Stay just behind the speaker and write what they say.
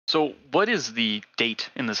So, what is the date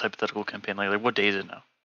in this hypothetical campaign? Like what day is it now?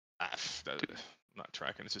 I'm not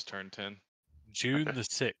tracking. It's just turn 10. June the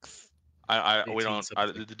 6th. We don't.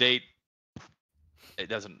 The date. It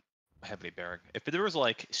doesn't have any bearing. If there was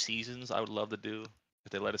like seasons, I would love to do.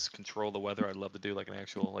 If they let us control the weather, I'd love to do like an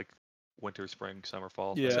actual like winter, spring, summer,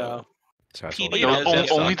 fall. Yeah. PB No,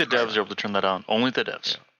 does only the devs are able to turn that on. Only the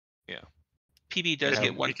devs. Yeah. PB does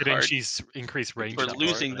get one we could card increase range for that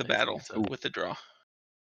losing part, the battle with the draw.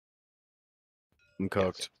 I'm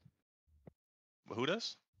cooked. Who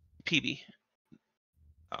does? PB.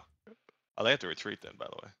 Oh, they have to retreat then, by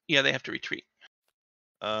the way. Yeah, they have to retreat.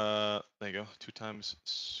 There you go. 2 times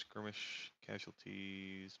skirmish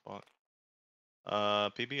casualties spot.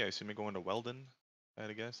 PB, I assume you're going to Weldon, I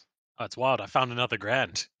had a guess. Oh, it's wild. I found another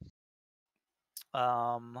grand.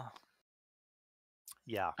 Yeah.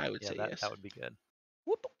 I would say yes. That would be good.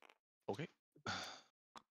 Whoop. Okay.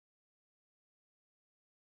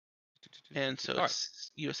 And so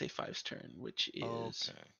it's USA 5's turn, which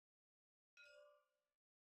is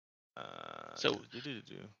so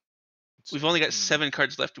we've only got 7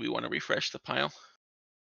 cards left. Do we want to refresh the pile?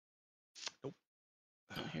 Nope.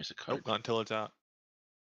 Oh, here's a card. Nope, not until it's out.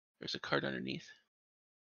 There's a card underneath.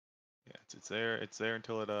 Yeah, it's there. It's there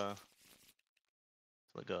until it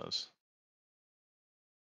goes.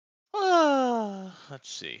 Let's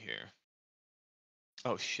see here.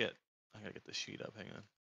 Oh shit! I gotta get the sheet up. Hang on.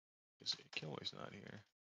 Killer's not here.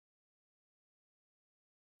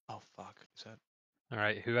 Oh fuck! Is that? All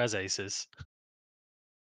right, who has aces?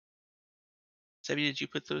 Sebby, did you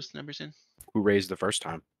put those numbers in? Who raised the first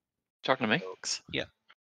time? Talking to me? Yeah.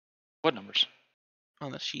 What numbers?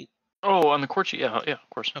 On the sheet. Oh, on the court sheet. Yeah, of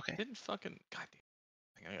course. Okay. Didn't fucking goddamn.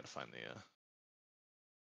 I gotta find the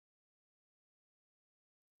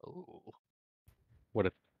Oh. What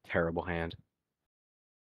a terrible hand.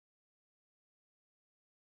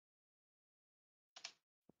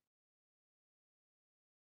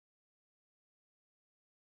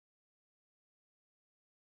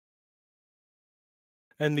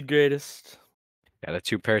 And the greatest. Got a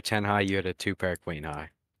 2-pair 10 high. You had a 2-pair queen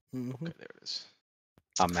high. Mm-hmm. Okay, there it is.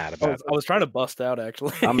 I'm mad about it. I was trying to bust out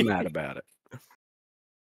actually. I'm mad about it.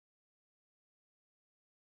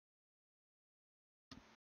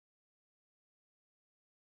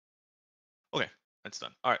 Okay, that's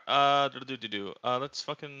done. All right. Let's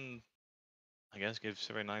fucking, I guess, give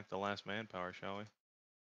Survey 9th the last manpower, shall we?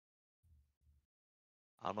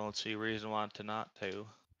 I don't see a reason why to not to.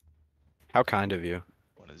 How kind of you.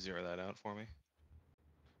 Want to zero that out for me?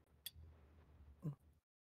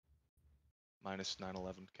 Minus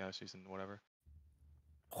 911 casualties and whatever.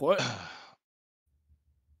 What?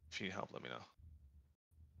 If you need help, let me know.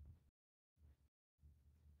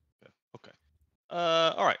 Okay.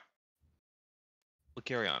 All right. We'll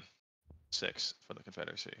carry on. 6 for the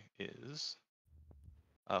Confederacy is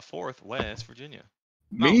 4th West Virginia.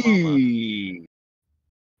 Me.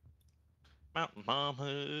 Mountain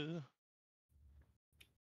Mama.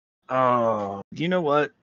 Oh, you know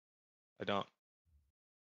what? I don't.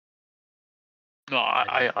 No,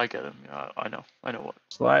 I get him. Yeah, I know what.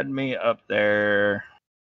 Slide me up there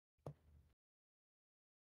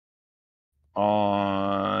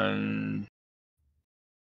on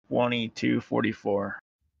 2244.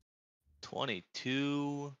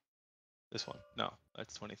 22. This one. No,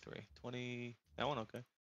 that's 23. 20. That one, okay.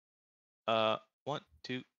 1,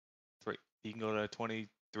 2, 3. You can go to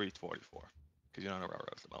 2344 because you're on a railroad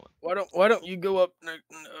at the moment. Why don't you go up? I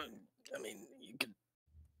mean, you could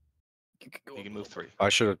go. You can move 3. I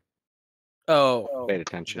should have paid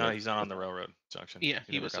attention. No, he's not on the railroad junction. Yeah,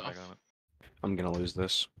 he never was got off. back on it. I'm gonna lose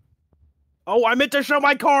this. Oh, I meant to show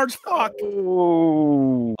my cards. Fuck.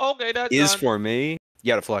 Oh. Okay, that's Is done. for me.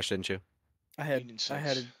 You got a flush, didn't you? I had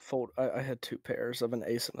 2 pairs of an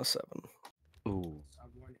ace and a 7. Ooh.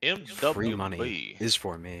 MWB. Free money is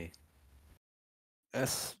for me.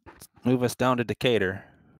 Let's move us down to Decatur.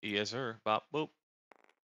 Yes, sir. Bop, boop.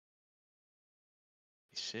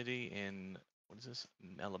 City in, what is this?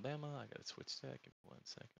 In Alabama? I gotta switch that. Give me 1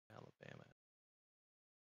 second. Alabama.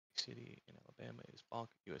 City in Alabama is Bonk,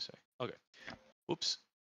 USA. Okay. Whoops.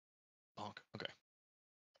 Bonk. Okay.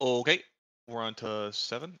 Okay. We're on to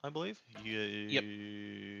 7, I believe. Yep.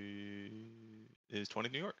 Is 20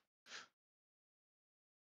 New York?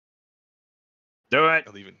 Do it.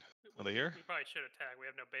 Are they here? We probably should attack. We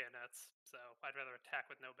have no bayonets, so I'd rather attack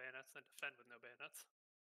with no bayonets than defend with no bayonets.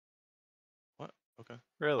 What? Okay.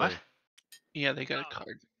 Really? What? Yeah, they got a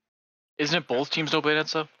card. Isn't it both teams no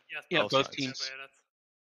bayonets though? Yes, Yeah, both both sides. teams. No bayonets.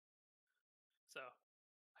 So,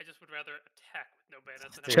 I just would rather attack with no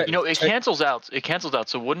bayonets than Check- You know, it cancels out. It cancels out.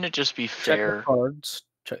 So wouldn't it just be Check fair? the cards.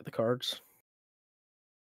 Check the cards.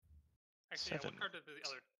 Actually, yeah, 7. what card did the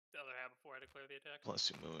other have before I declare the attack? Plus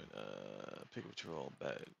 2 moon. Pick patrol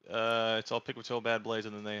bad. It's all pick patrol bad blades,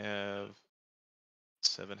 and then they have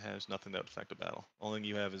 7 has nothing that would affect the battle. Only thing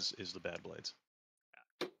you have is the bad blades. I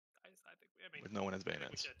think. I mean, With no one has I think we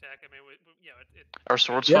bayonets. should attack. I mean, Are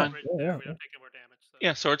swords Yeah, fine? yeah, We don't take any more damage. So.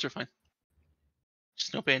 Yeah, swords are fine.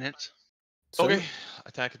 Just no bayonets. Okay,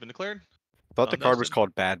 attack has been declared. Thought the card was Dustin.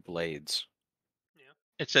 called Bad Blades.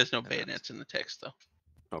 It says no And that's- bayonets in the text though.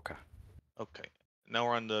 Okay. Okay. Now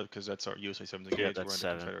we're on the, because that's our USA 7's engaged, we're on that's the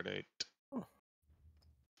 7. Confederate 8. Oh.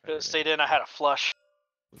 Confederate 8. Stayed in. I had a flush.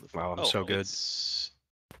 Wow, I'm so good. It's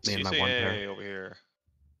Me and my one pair. CSA over here.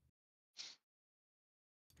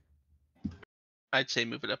 I'd say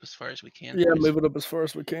move it up as far as we can. Yeah, please. move it up as far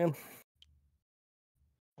as we can.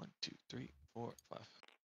 1, 2, 3, 4, 5.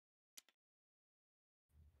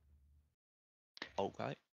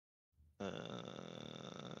 Okay.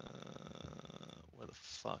 Where the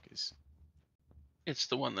fuck is? It's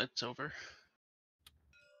the one that's over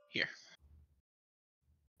here.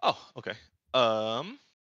 Oh, okay. I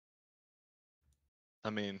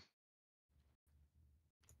mean,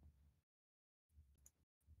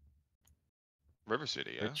 River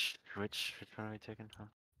City, yeah. Which one are we taking? Huh?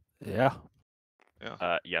 Yeah.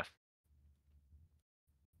 Yeah. Yeah.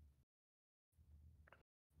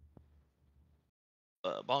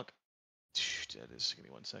 Bonk. That is. Give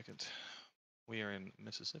me 1 second. We are in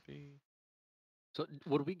Mississippi. So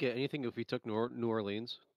would we get anything if we took New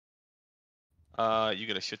Orleans? You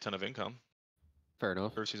get a shit ton of income. Fair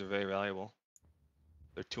enough. Currencies are very valuable.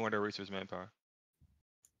 They're 200 resource manpower.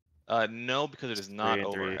 No, because it is not 3 and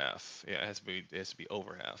over 3. half. Yeah, it has to be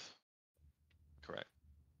over half. Correct.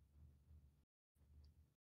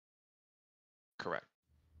 Correct.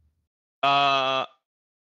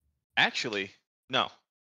 Actually, no.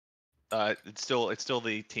 It's still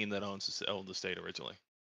the team that owned the state originally.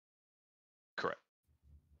 Correct.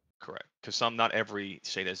 Correct. Because not every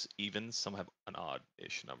state has evens. Some have an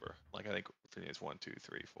odd-ish number. Like I think Virginia is 1, 2,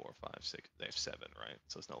 3, 4, 5, 6. They have 7, right?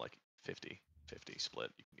 So it's not like 50-50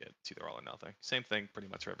 split. You can get it's either all or nothing. Same thing pretty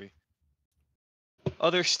much for every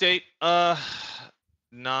other state. 9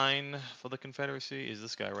 for the Confederacy is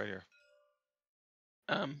this guy right here.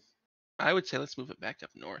 I would say let's move it back up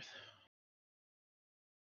north.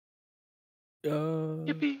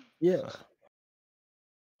 Yippee. Yeah.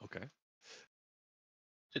 Okay.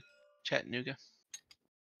 Chattanooga.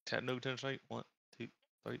 Chattanooga, Tennessee. 1, 2,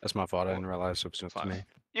 3. That's my fault. I 4, didn't realize it was up to 5. me.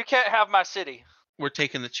 You can't have my city. We're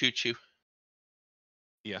taking the choo-choo.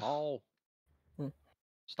 Yeah. Oh.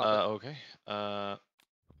 Stop Okay.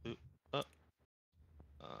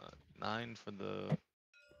 9 for the.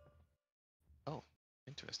 Oh,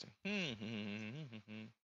 interesting.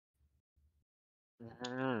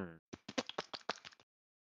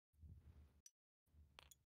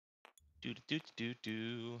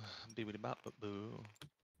 Do. Bibbidi bop boo.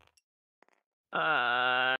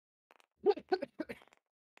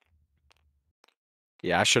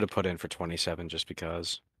 Yeah, I should have put in for 27 just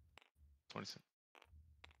because. 27.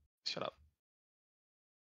 Shut up.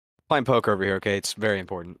 Playing poker over here, okay? It's very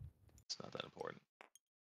important. It's not that important.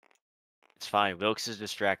 It's fine. Wilkes is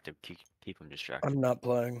distracted. Keep him distracted. I'm not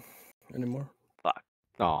playing anymore.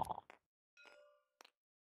 Aw.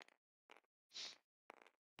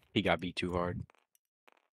 He got beat too hard.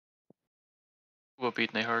 What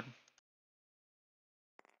beat they hard?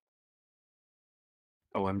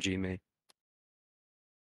 OMG me.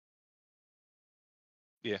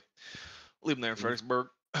 Yeah. Leave him there in Fredericksburg.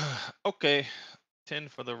 Okay. 10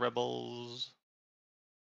 for the Rebels.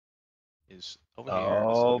 Is over here.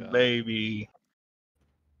 Oh, baby.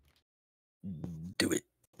 Do it.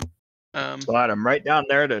 Slide them right down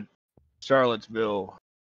there to Charlottesville.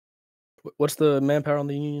 What's the manpower on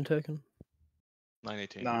the Union taking?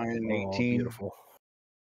 918. 918. Oh, beautiful.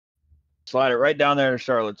 Slide it right down there to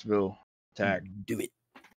Charlottesville. Attack. Do it.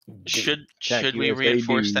 Should Attack we USAA.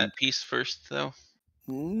 reinforce that piece first though?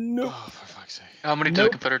 Nope. Oh, for fuck's sake. How many do the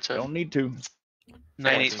Confederates have? Don't need to.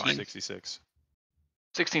 918. 1466.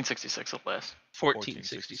 1666 at last.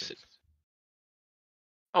 1466.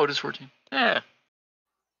 Oh, it is 14. Yeah.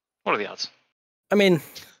 What are the odds? I mean,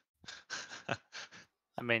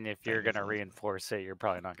 I mean, if you're going to reinforce it, you're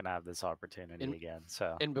probably not going to have this opportunity And- again.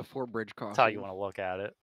 So And before bridge crossing. that's how you want to look at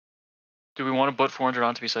it. Do we want to put 400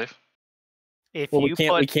 on to be safe? If well, you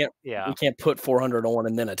put, we can't yeah, put 400 on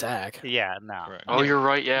and then attack. yeah, no. Correct. Oh, Yeah. you're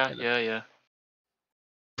right. Yeah.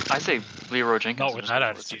 I say Leroy Jenkins. Not and with just that go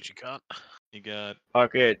for it. attitude, you can't. You got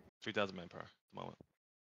Fuck it. 3,000 manpower at the moment.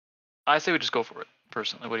 I say we just go for it,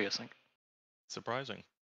 personally. What do you guys think? Surprising.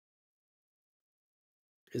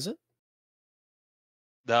 Is it?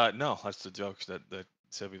 No, that's the joke. That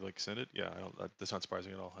Said we like send it? Yeah, that's not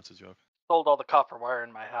surprising at all. That's a joke. Sold all the copper wire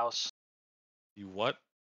in my house. You what?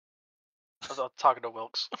 I was talking to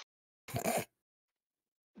Wilkes.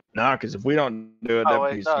 Nah, because if we don't do it, Oh that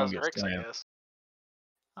wait, piece that gonna was get Rick's, I slammed. guess.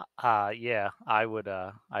 Yeah, I would.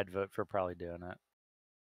 I'd vote for probably doing it.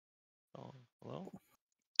 Oh, hello.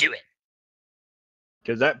 Do it.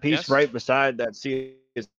 Because that piece Yes? right beside that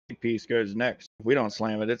CSA piece goes next. If we don't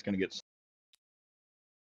slam it, it's gonna get.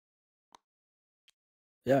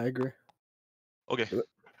 Yeah, I agree. Okay. Do it.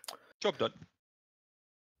 Job done.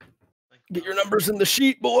 Get your numbers in the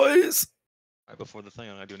sheet, boys. Right before the thing,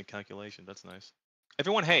 I'm gonna do any calculation. That's nice.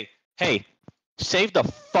 Everyone, hey, save the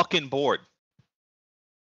fucking board.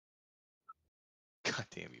 God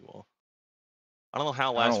damn you all. I don't know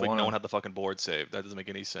how I last don't week no wanna- one had the fucking board saved. That doesn't make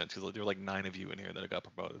any sense because there were like 9 of you in here that got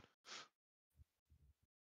promoted.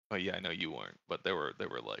 Oh yeah, I know you weren't, but there were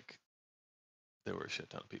a shit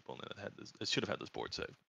ton of people in there that had this. It should have had this board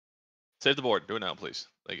saved. Save the board. Do it now, please.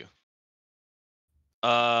 Thank you.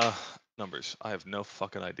 Numbers. I have no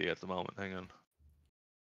fucking idea at the moment. Hang on. I'm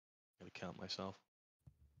gonna count myself.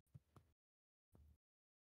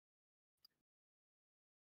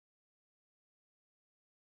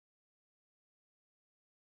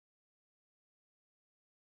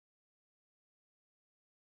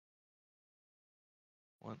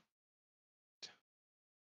 One.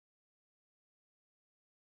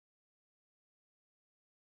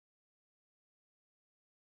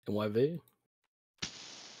 NYV.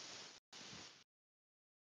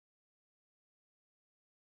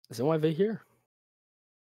 Is NYV here?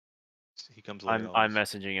 He comes late. I'm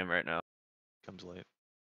messaging him right now. Comes late.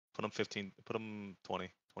 Put him 15. Put him 20.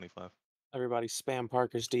 25. Everybody spam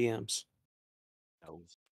Parker's DMs. No.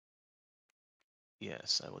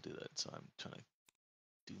 Yes, I will do that. So I'm trying to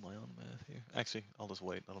do my own math here. Actually, I'll just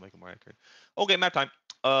wait. That'll make it more accurate. Okay, map time.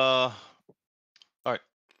 All right.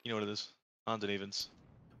 You know what it is. Odds and evens.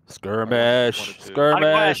 Skirmish. One or two.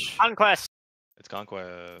 Skirmish. Conquest. It's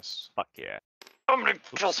conquest. Fuck yeah. I'm gonna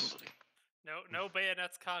kill somebody. No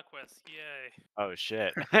bayonets conquest. Yay. Oh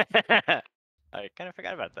shit. I kind of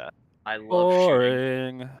forgot about that. I love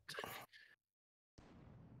shooting.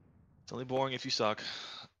 It's only boring if you suck.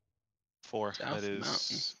 4. South that is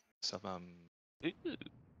Mountain. South Mountain. Ooh.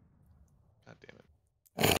 God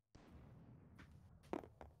damn it.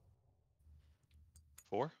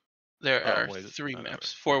 4? There Oh, are wait, 3 no,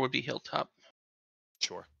 maps. 4 would be Hilltop,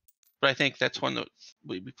 Sure. but I think that's one that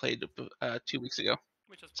we played 2 weeks ago.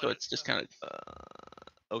 We just So played it's it, just kind of.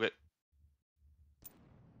 Okay.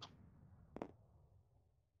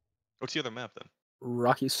 What's the other map then?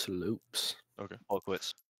 Rocky Slopes. Okay. All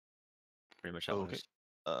quits. Pretty much how it Okay. is.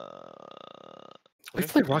 We've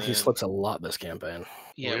Okay, played and Rocky then- Slopes a lot this campaign.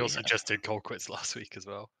 Yeah, we also have. just did cold quits last week as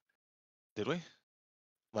well. Did we?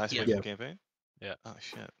 Last Yeah. week of the campaign? Yeah. Oh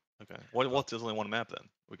shit. Okay. What? There's only one map then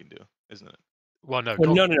we can do, isn't it? Well, no.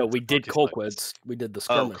 Well, cold no. quits, We did Rocky cold Slopes. quits. We did the Oh,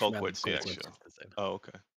 skirmish. cold map of quits. cold Yeah, quits. sure. Oh,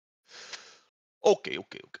 okay. Okay.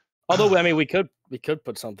 Although I mean, we could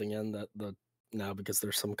put something in that now because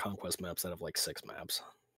there's some conquest maps that have like 6 maps.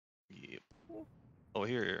 Yep. Oh,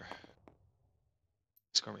 here.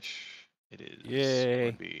 Skirmish. It is. Yay.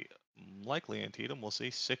 Would be likely Antietam. We'll see.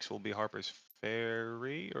 6 will be Harper's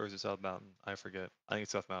Ferry, or is it South Mountain? I forget. I think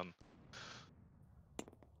it's South Mountain.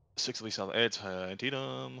 6 will be South. It's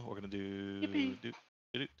Antietam. We're gonna do. Do.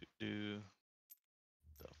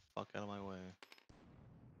 The fuck out of my way.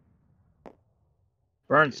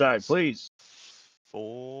 Burnside, It's please.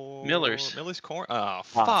 4. Miller's. Miller's Corn. Oh,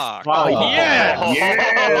 fuck. Oh, Yeah.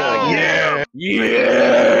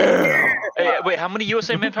 Hey, wait, how many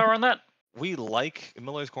USA manpower on that? We like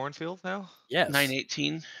Miller's Cornfield now? Yes.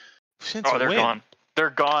 918. Since Oh, they're when? gone. They're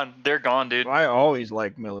gone. They're gone, dude. I always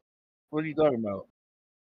like Miller. What are you talking about?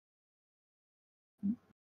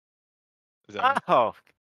 Is that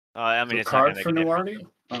I mean, The it's not card gonna for make a New difference.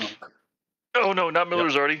 Arnie? Oh no, not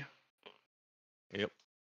Miller's already. Yep.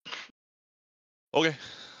 Okay.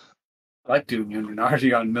 I like doing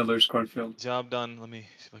Unionardi on Miller's Cornfield. Job done. Let me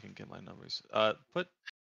see if I can get my numbers. Put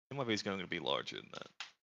MYV is going to be larger than that.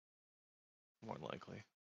 More than likely.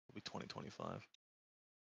 It'll be 2025.